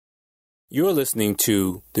You're listening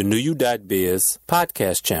to the NewYou.biz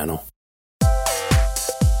podcast channel.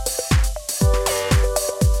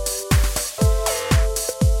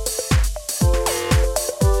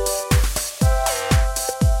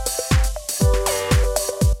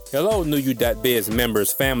 Hello, NewYou.biz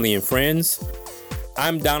members, family, and friends.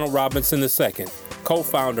 I'm Donald Robinson II,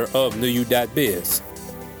 co-founder of NewYou.biz.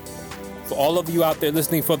 For all of you out there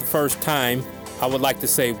listening for the first time, I would like to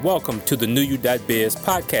say welcome to the NewYou.biz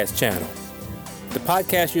podcast channel. The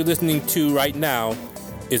podcast you're listening to right now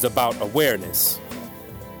is about awareness.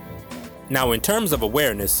 Now, in terms of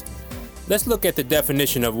awareness, let's look at the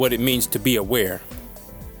definition of what it means to be aware.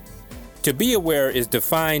 To be aware is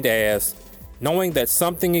defined as knowing that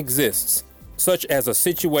something exists, such as a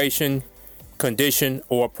situation, condition,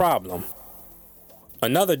 or a problem.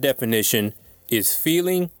 Another definition is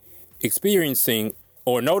feeling, experiencing,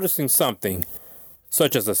 or noticing something,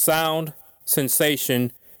 such as a sound,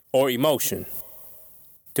 sensation, or emotion.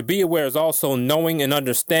 To be aware is also knowing and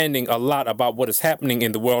understanding a lot about what is happening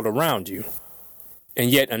in the world around you. And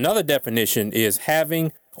yet another definition is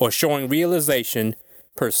having or showing realization,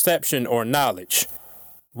 perception, or knowledge,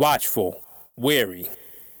 watchful, wary.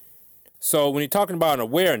 So when you're talking about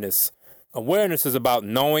awareness is about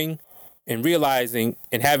knowing and realizing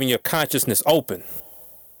and having your consciousness open.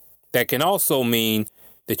 That can also mean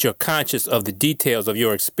that you're conscious of the details of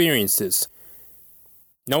your experiences,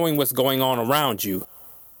 knowing what's going on around you,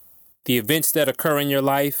 the events that occur in your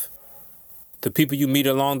life, the people you meet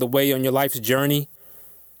along the way on your life's journey,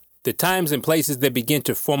 the times and places that begin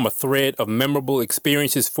to form a thread of memorable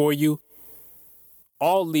experiences for you,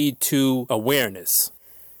 all lead to awareness.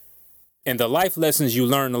 And the life lessons you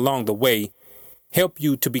learn along the way help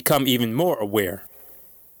you to become even more aware.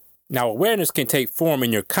 Now, awareness can take form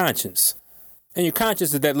in your conscience. And your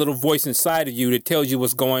conscience is that little voice inside of you that tells you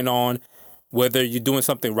what's going on, whether you're doing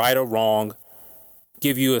something right or wrong,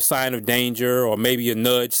 give you a sign of danger, or maybe a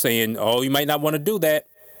nudge saying, oh, you might not want to do that.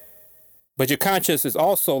 But your conscience is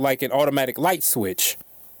also like an automatic light switch,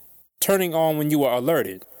 turning on when you are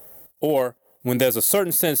alerted, or when there's a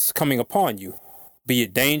certain sense coming upon you, be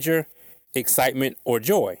it danger, excitement, or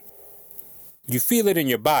joy. You feel it in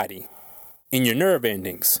your body, in your nerve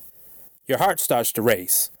endings. Your heart starts to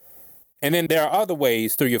race. And then there are other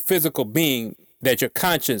ways through your physical being that your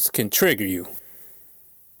conscience can trigger you.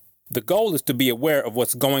 The goal is to be aware of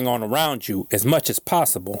what's going on around you as much as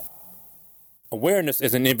possible. Awareness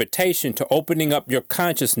is an invitation to opening up your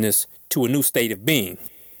consciousness to a new state of being.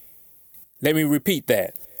 Let me repeat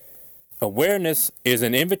that. Awareness is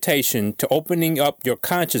an invitation to opening up your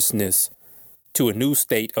consciousness to a new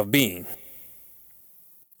state of being.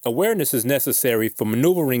 Awareness is necessary for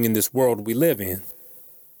maneuvering in this world we live in.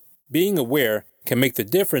 Being aware can make the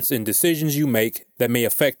difference in decisions you make that may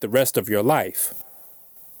affect the rest of your life.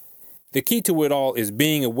 The key to it all is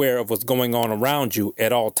being aware of what's going on around you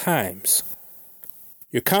at all times.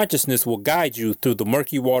 Your consciousness will guide you through the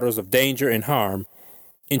murky waters of danger and harm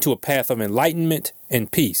into a path of enlightenment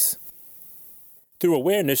and peace. Through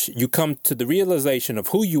awareness, you come to the realization of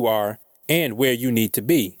who you are and where you need to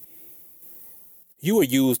be. You are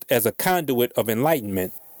used as a conduit of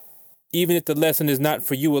enlightenment, even if the lesson is not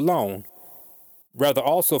for you alone, rather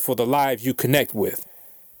also for the lives you connect with.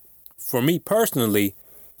 For me personally,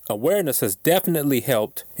 awareness has definitely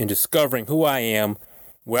helped in discovering who I am,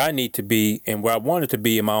 where I need to be, and where I wanted to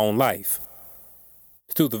be in my own life.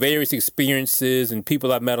 Through the various experiences and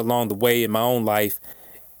people I've met along the way in my own life,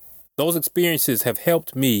 those experiences have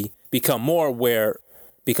helped me become more aware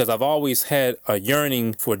because I've always had a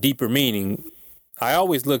yearning for deeper meaning. I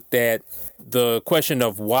always looked at the question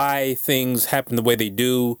of why things happen the way they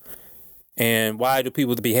do and why do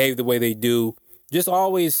people behave the way they do. I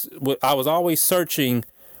was always searching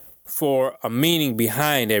for a meaning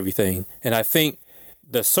behind everything. And I think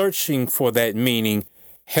the searching for that meaning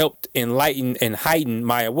helped enlighten and heighten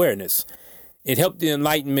my awareness. It helped the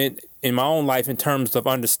enlightenment in my own life in terms of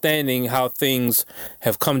understanding how things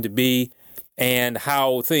have come to be and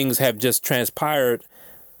how things have just transpired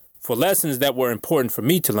for lessons that were important for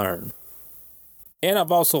me to learn. And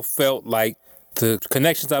I've also felt like the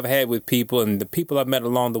connections I've had with people and the people I've met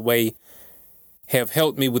along the way have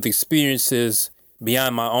helped me with experiences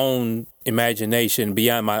beyond my own imagination,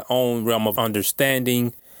 beyond my own realm of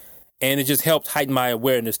understanding, and it just helped heighten my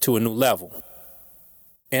awareness to a new level.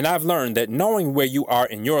 And I've learned that knowing where you are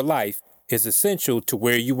in your life is essential to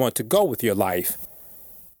where you want to go with your life.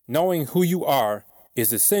 Knowing who you are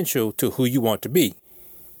is essential to who you want to be.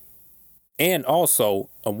 And also,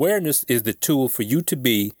 awareness is the tool for you to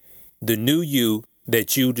be the new you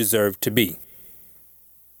that you deserve to be.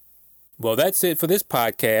 Well, that's it for this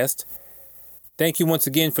podcast. Thank you once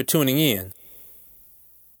again for tuning in.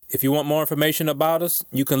 If you want more information about us,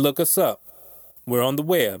 you can look us up. We're on the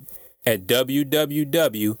web at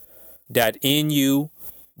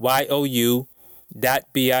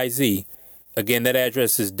www.nuyou.biz. Again, that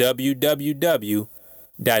address is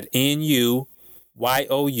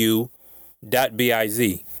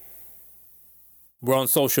www.nuyou.biz. We're on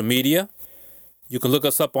social media. You can look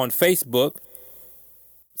us up on Facebook.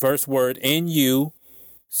 First word NU,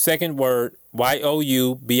 second word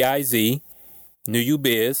YOUBIZ, New You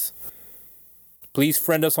Biz. Please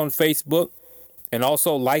friend us on Facebook and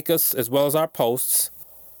also like us as well as our posts.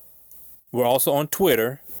 We're also on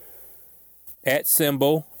Twitter at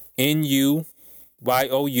symbol NUYOUBIZ,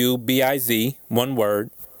 one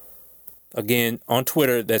word. Again, on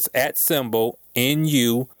Twitter, that's at symbol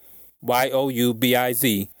NUYOUBIZ.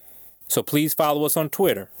 So please follow us on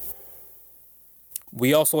Twitter.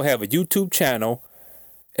 We also have a YouTube channel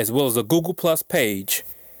as well as a Google Plus page,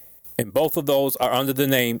 and both of those are under the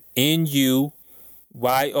name NUYOU.biz.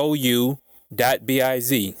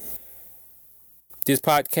 This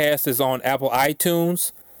podcast is on Apple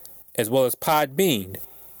iTunes as well as Podbean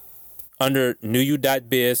under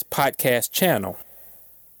NewYou.biz podcast channel.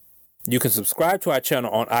 You can subscribe to our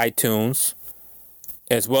channel on iTunes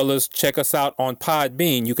as well as check us out on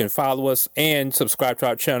Podbean. You can follow us and subscribe to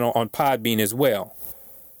our channel on Podbean as well.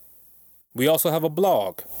 We also have a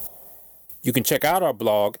blog. You can check out our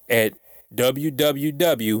blog at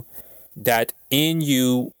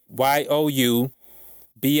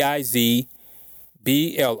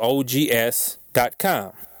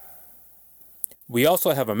www.nuyouBizBlogs.com. We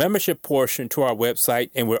also have a membership portion to our website,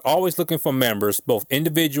 and we're always looking for members, both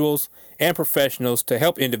individuals and professionals, to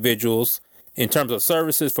help individuals in terms of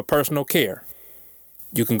services for personal care.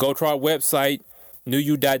 You can go to our website,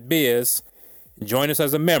 NewYou.biz, and join us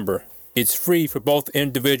as a member. It's free for both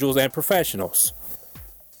individuals and professionals.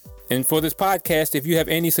 And for this podcast, if you have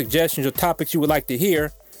any suggestions or topics you would like to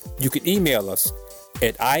hear, you can email us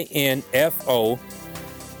at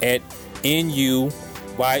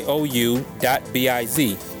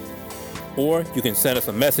info@nuyou.biz. Or you can send us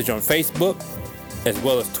a message on Facebook as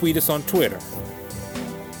well as tweet us on Twitter.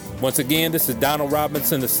 Once again, this is Donald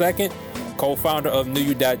Robinson II, co-founder of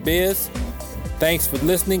NewYou.biz. Thanks for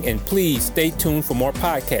listening, and please stay tuned for more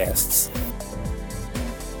podcasts.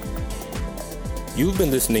 You've been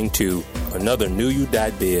listening to another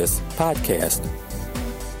NewYou.biz podcast.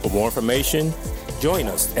 For more information, join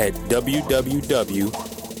us at www.nuyou.biz.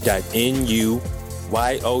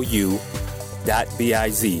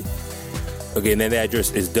 Again, that address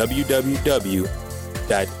is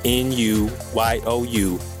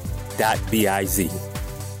www.nuyou.biz.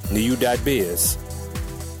 NewYou.biz,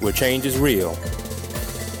 where change is real.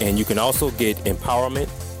 And you can also get empowerment,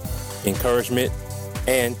 encouragement,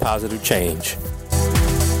 and positive change.